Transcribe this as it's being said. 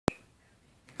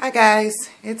Hi guys,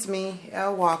 it's me,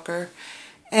 Elle Walker,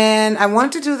 and I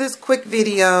wanted to do this quick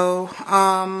video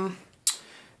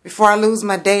before I lose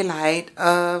my daylight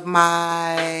of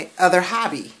my other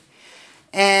hobby.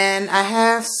 And I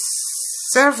have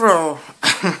several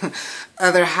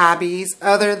other hobbies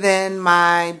other than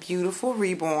my beautiful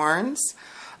reborns.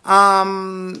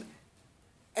 As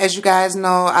you guys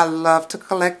know, I love to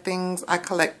collect things. I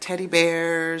collect teddy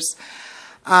bears.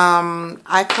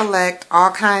 I collect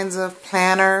all kinds of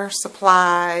planner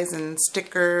supplies and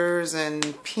stickers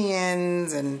and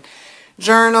pins and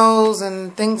journals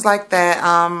and things like that.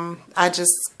 I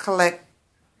just collect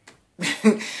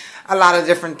a lot of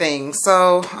different things.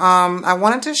 So I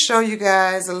wanted to show you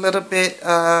guys a little bit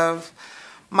of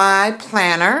my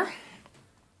planner.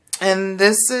 And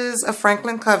this is a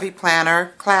Franklin Covey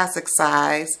planner, classic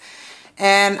size.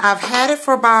 And I've had it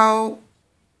for about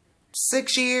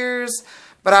 6 years.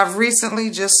 But I've recently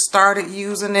just started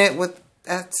using it with,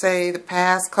 I'd say, the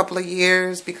past couple of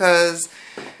years because,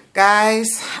 guys,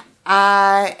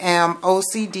 I am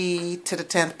OCD to the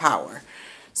 10th power.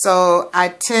 So I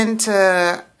tend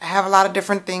to have a lot of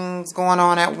different things going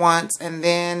on at once, and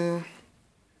then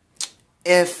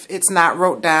if it's not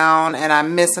wrote down and I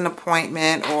miss an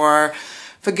appointment or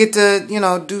forget to,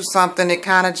 do something, it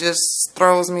kind of just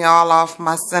throws me all off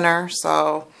my center.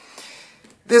 So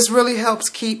this really helps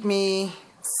keep me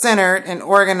centered and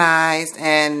organized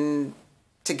and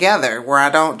together, where I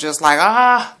don't just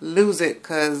lose it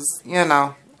because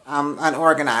I'm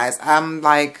unorganized. I'm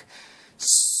like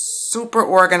super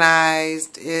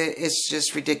organized. It's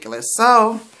just ridiculous.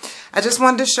 So I just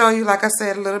wanted to show you, like I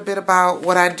said, a little bit about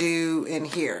what I do in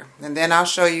here, and then I'll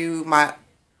show you my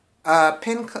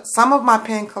some of my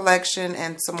pen collection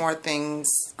and some more things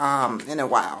in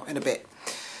a bit.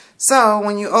 So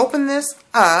when you open this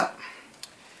up,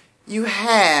 you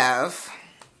have,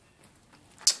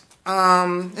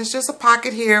 it's just a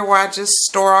pocket here where I just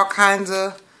store all kinds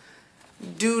of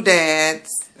doodads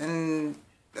and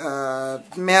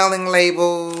mailing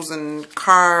labels and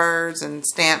cards and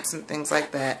stamps and things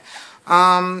like that.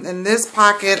 In this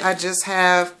pocket, I just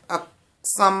have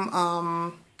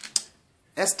some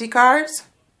SD cards.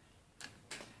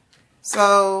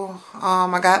 So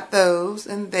I got those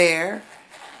in there.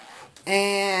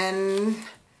 And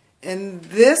in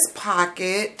this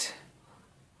pocket,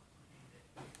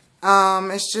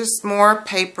 it's just more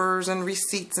papers and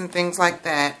receipts and things like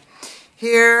that.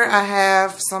 Here I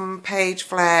have some page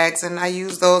flags, and I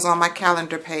use those on my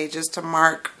calendar pages to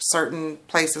mark certain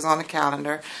places on the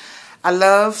calendar. I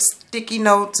love sticky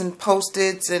notes and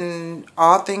Post-its and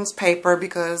all things paper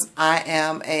because I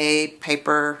am a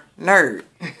paper nerd.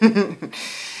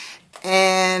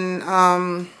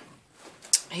 And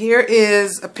here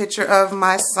is a picture of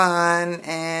my son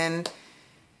and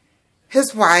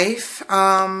his wife.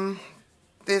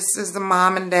 This is the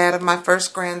mom and dad of my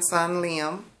first grandson,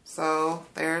 Liam. So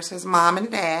there's his mom and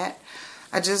dad.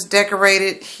 I just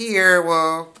decorated here,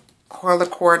 well, color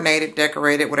coordinated,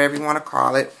 decorated, whatever you want to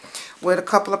call it, with a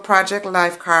couple of Project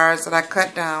Life cards that I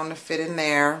cut down to fit in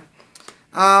there.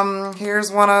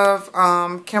 Here's one of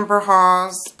Kimber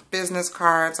Hall's business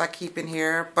cards I keep in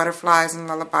here, Butterflies and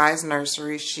Lullabies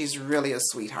Nursery. She's really a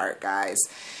sweetheart, guys.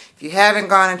 If you haven't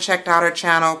gone and checked out her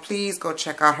channel, please go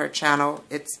check out her channel.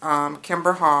 It's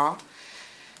Kimber Hall.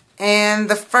 And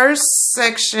the first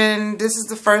section, this is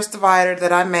the first divider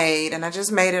that I made, and I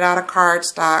just made it out of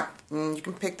cardstock. And you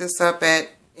can pick this up at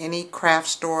any craft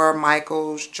store,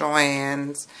 Michael's,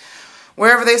 Joann's,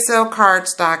 wherever they sell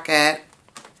cardstock at.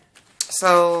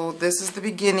 So this is the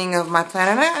beginning of my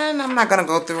plan, and I'm not going to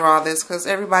go through all this because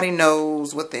everybody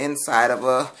knows what the inside of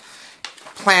a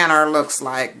planner looks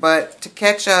like. But to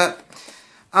catch up,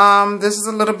 this is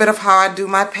a little bit of how I do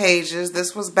my pages.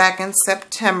 This was back in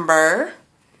September,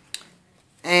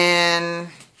 and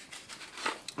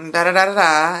and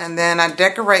then I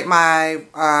decorate my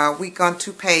week on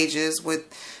 2 pages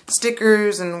with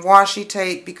stickers and washi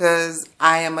tape because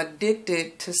I am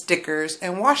addicted to stickers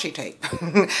and washi tape.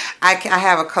 I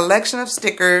have a collection of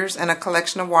stickers and a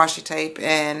collection of washi tape,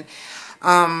 and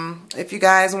if you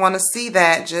guys want to see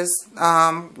that, just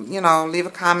leave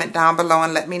a comment down below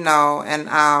and let me know, and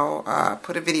I'll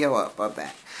put a video up of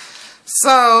that.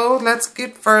 So let's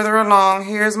get further along.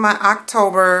 Here's my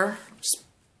October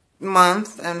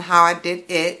month and how I did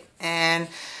it, and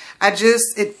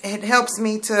it helps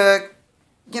me to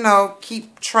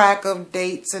keep track of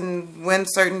dates and when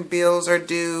certain bills are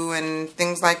due and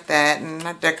things like that. And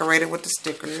I decorated with the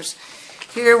stickers.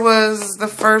 Here was the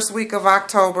first week of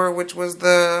October, which was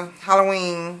the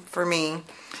Halloween for me.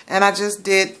 And I just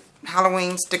did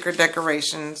Halloween sticker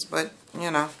decorations, but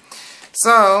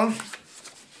So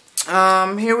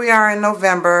Here we are in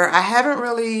November. I haven't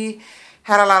really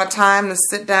had a lot of time to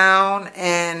sit down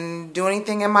and do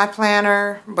anything in my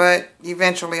planner, but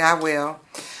eventually I will.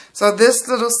 So this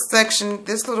little section,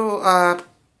 this little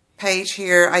page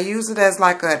here, I use it as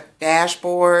like a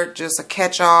dashboard, just a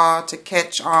catch-all to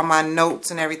catch all my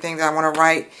notes and everything that I want to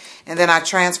write, and then I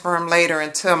transfer them later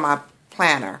into my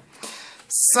planner.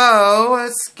 So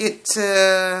let's get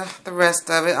to the rest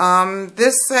of it.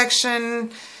 This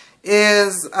section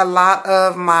is a lot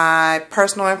of my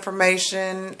personal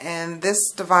information, and this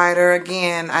divider,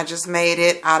 again, I just made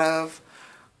it out of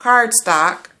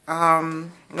cardstock,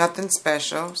 nothing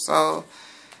special. So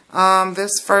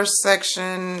this first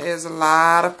section is a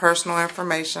lot of personal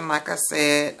information, like I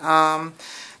said.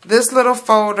 This little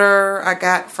folder I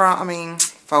got from,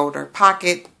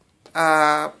 pocket,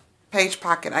 page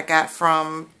pocket I got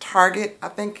from Target, I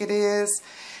think it is.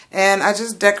 And I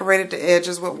just decorated the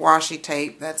edges with washi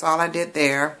tape. That's all I did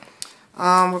there.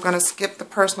 We're going to skip the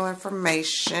personal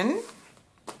information.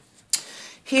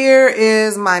 Here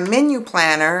is my menu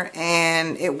planner,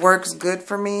 and it works good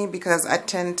for me because I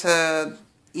tend to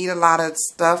eat a lot of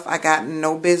stuff I got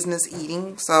no business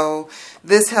eating. So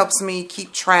this helps me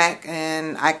keep track,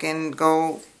 and I can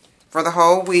go for the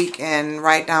whole week and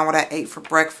write down what I ate for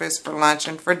breakfast, for lunch,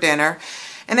 and for dinner.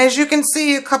 And as you can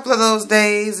see, a couple of those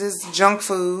days is junk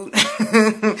food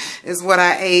is what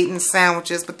I ate, and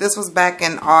sandwiches. But this was back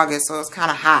in August, so it's kind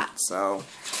of hot. So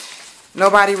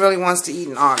nobody really wants to eat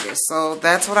in August. So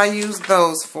that's what I use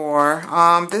those for.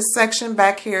 This section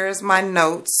back here is my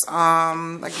notes.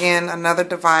 Again, another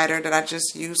divider that I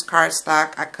just used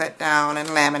cardstock. I cut down and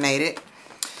laminated.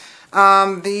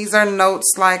 These are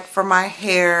notes like for my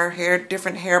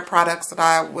different hair products that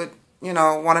I would,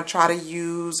 want to try to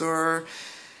use or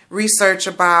research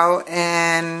about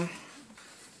and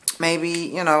maybe,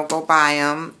 go buy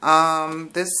them.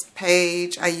 This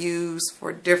page I use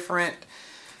for different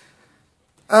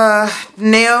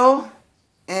nail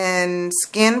and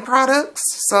skin products.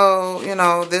 So,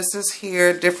 this is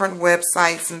here, different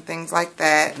websites and things like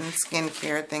that, and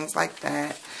skincare, things like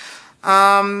that.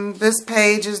 This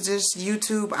page is just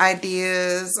YouTube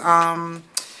ideas.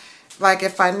 Like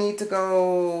if I need to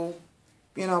go,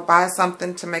 buy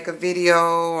something to make a video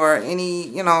or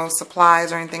any,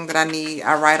 supplies or anything that I need,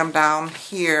 I write them down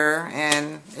here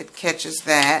and it catches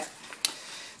that.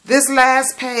 This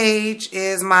last page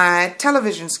is my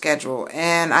television schedule,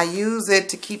 and I use it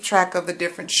to keep track of the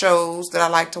different shows that I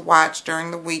like to watch during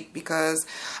the week because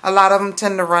a lot of them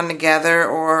tend to run together,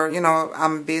 or,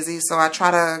 I'm busy, so I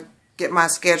try to get my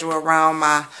schedule around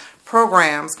my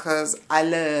programs because I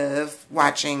love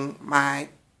watching my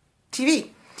TV.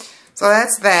 So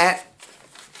that's that.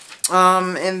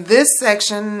 In this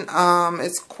section,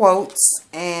 it's quotes,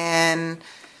 and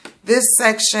this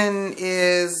section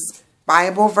is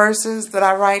Bible verses that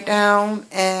I write down,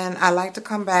 and I like to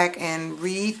come back and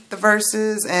read the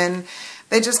verses, and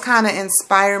they just kind of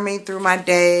inspire me through my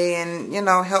day and,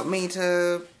 help me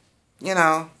to,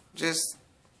 just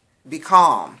be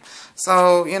calm.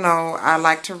 So, I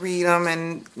like to read them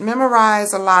and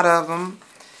memorize a lot of them,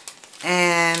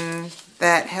 and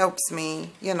that helps me,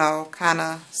 kind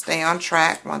of stay on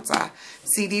track once I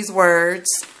see these words.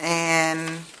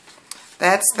 And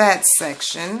that's that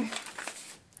section.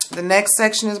 The next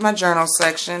section is my journal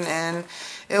section, and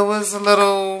it was a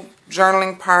little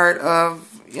journaling part of,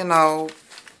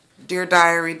 Dear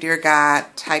Diary, Dear God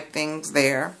type things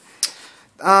there.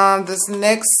 This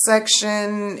next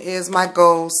section is my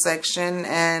goals section,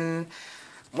 and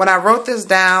when I wrote this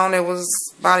down, it was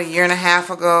about 1.5 years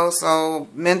ago, so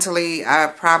mentally I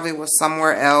probably was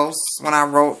somewhere else when I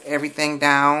wrote everything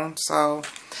down. So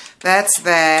that's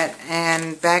that.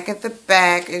 And back at the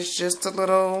back is just a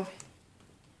little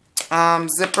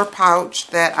zipper pouch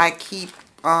that I keep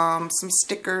some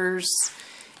stickers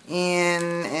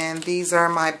in, and these are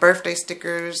my birthday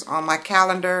stickers on my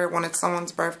calendar. When it's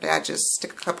someone's birthday, I just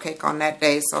stick a cupcake on that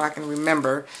day so I can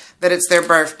remember that it's their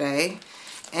birthday.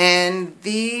 And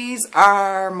these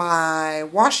are my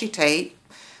washi tape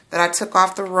that I took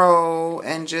off the roll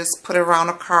and just put it around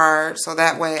a card, so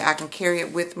that way I can carry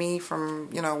it with me from,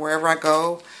 wherever I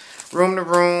go, room to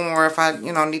room, or if I,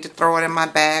 need to throw it in my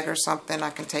bag or something, I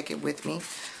can take it with me.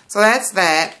 So that's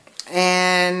that.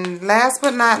 And last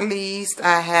but not least,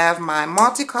 I have my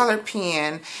multicolored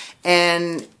pen.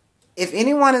 And if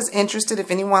anyone is interested,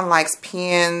 if anyone likes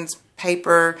pens,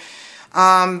 paper,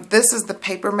 this is the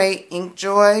Papermate Ink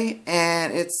Joy,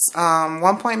 and it's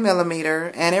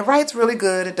 1.mm, and it writes really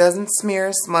good. It doesn't smear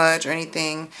or smudge or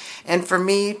anything. And for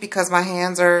me, because my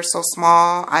hands are so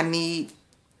small, I need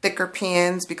thicker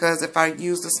pens, because if I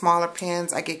use the smaller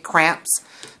pens, I get cramps.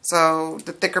 So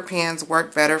the thicker pens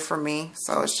work better for me.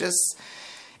 So it's just,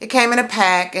 it came in a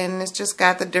pack and it's just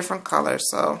got the different colors.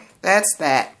 So that's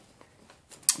that.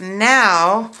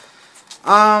 Now,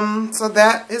 so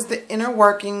that is the inner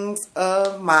workings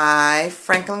of my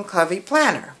Franklin Covey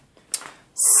planner.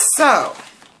 So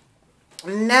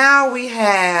now we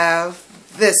have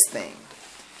this thing.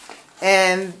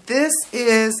 And this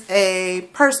is a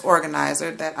purse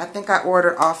organizer that I think I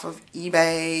ordered off of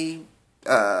eBay.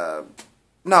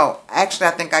 No, actually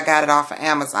I think I got it off of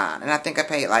Amazon. And I think I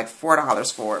paid like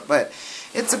 $4 for it. But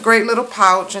it's a great little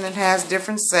pouch and it has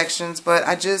different sections. But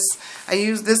I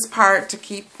use this part to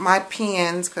keep my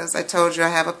pens because I told you I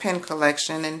have a pen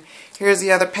collection. And here's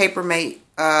the other Papermate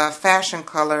Fashion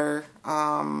Color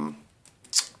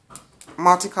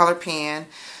multicolor pen.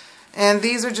 And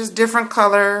these are just different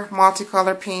color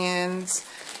multicolor pens.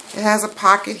 It has a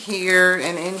pocket here,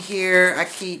 and in here I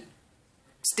keep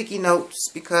sticky notes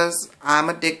because I'm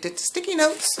addicted to sticky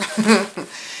notes.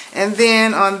 And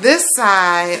then on this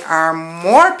side are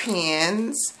more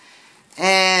pens,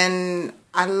 and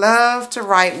I love to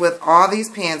write with all these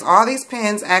pens. All these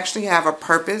pens actually have a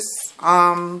purpose.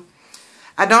 I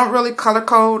don't really color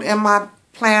code in my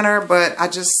planner, but I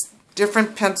just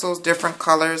different pencils, different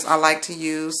colors I like to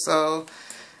use. So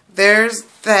there's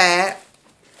that.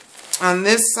 On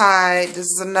this side, this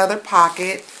is another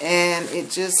pocket, and it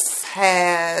just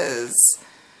has,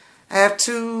 I have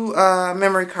two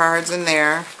memory cards in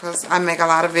there because I make a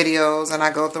lot of videos and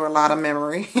I go through a lot of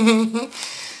memory.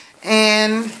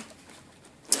 And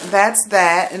that's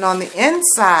that. And on the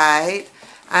inside,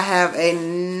 I have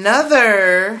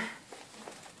another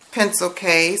pencil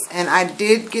case, and I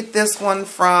did get this one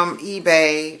from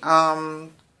eBay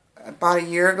about a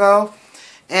year ago,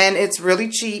 and it's really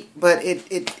cheap, but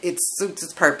it suits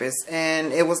its purpose.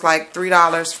 And it was like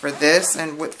 $3 for this,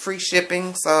 and with free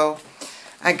shipping, so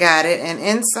I got it. And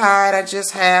inside I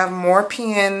just have more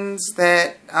pens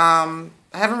that I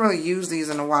haven't really used these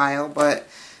in a while, but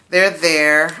they're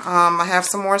there. I have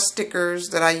some more stickers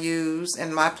that I use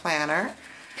in my planner.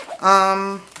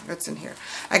 What's in here?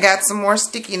 I got some more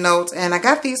sticky notes, and I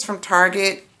got these from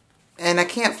Target, and I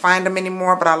can't find them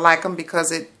anymore, but I like them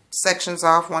because it sections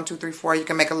off 1, 2, 3, 4. You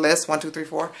can make a list 1, 2, 3,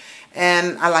 4,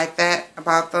 and I like that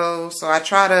about those. So I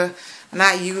try to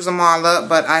not use them all up,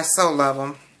 but I so love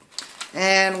them.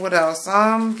 And what else?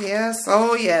 Yes,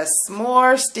 oh yes,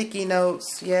 more sticky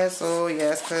notes. Yes, oh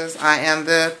yes, because I am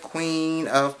the queen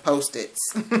of Post-its.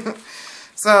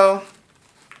 So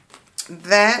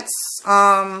that's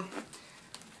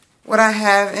what I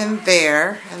have in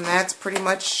there, and that's pretty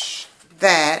much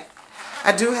that.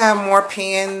 I do have more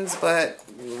pens, but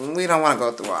we don't want to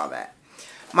go through all that.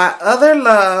 My other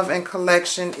love and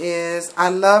collection is I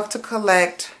love to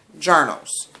collect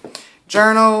journals.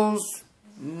 Journals,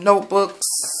 notebooks,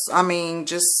 I mean,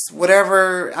 just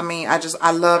whatever. I mean,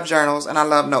 I love journals and I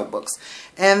love notebooks.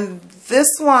 And this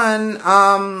one,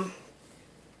 I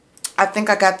think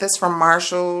I got this from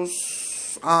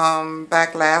Marshall's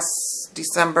back last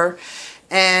December.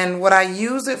 And what I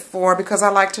use it for, because I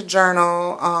like to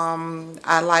journal,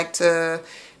 I like to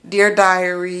Dear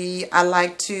Diary, I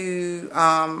like to,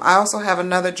 I also have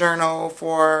another journal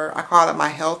for, I call it my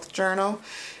health journal.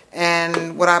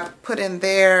 And what I put in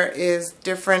there is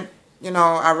different, you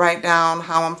know, I write down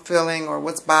how I'm feeling or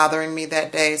what's bothering me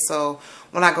that day. So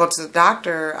when I go to the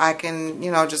doctor, I can,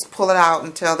 you know, just pull it out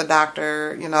and tell the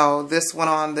doctor, you know, this went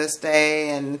on this day,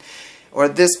 and or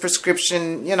this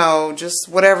prescription, you know, just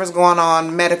whatever's going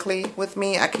on medically with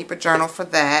me. I keep a journal for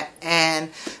that.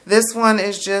 And this one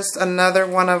is just another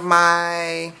one of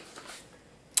my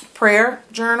prayer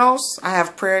journals. I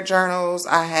have prayer journals.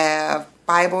 I have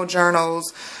Bible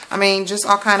journals. I mean, just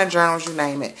all kind of journals, you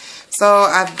name it. So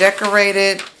I've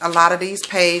decorated a lot of these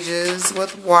pages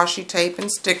with washi tape and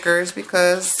stickers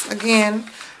because, again,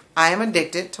 I am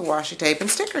addicted to washi tape and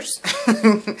stickers.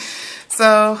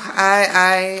 So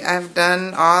I've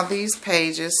done all these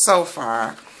pages so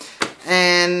far,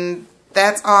 and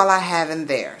that's all I have in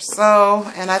there. So,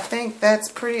 and I think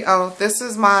that's pretty, oh, this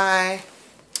is my,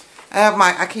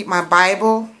 I keep my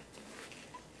Bible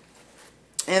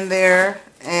in there,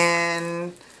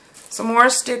 and some more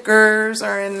stickers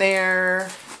are in there,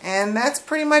 and that's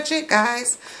pretty much it,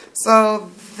 guys.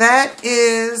 So that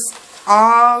is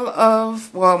all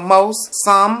of, well,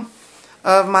 some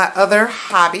of my other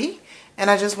hobby, and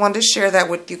I just wanted to share that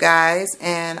with you guys.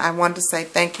 And I wanted to say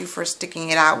thank you for sticking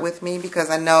it out with me,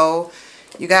 because I know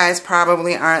you guys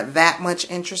probably aren't that much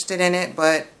interested in it,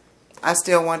 but I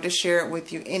still wanted to share it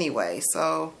with you anyway.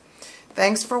 So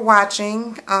thanks for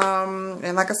watching,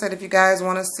 and like I said, if you guys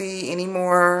want to see any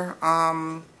more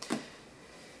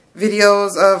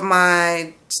videos of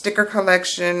my sticker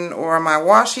collection or my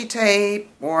washi tape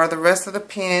or the rest of the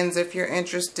pins, if you're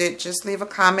interested, just leave a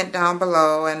comment down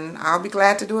below and I'll be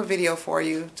glad to do a video for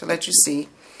you to let you see.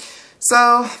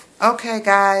 So, okay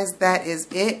guys, that is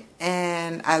it,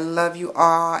 and I love you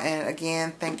all, and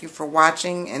again, thank you for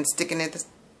watching and sticking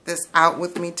this out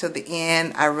with me to the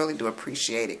end. I really do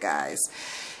appreciate it, guys.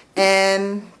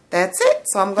 And that's it,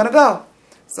 so I'm gonna go.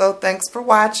 So thanks for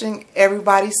watching.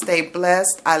 Everybody stay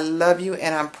blessed. I love you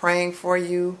and I'm praying for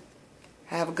you.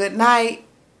 Have a good night.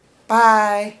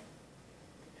 Bye.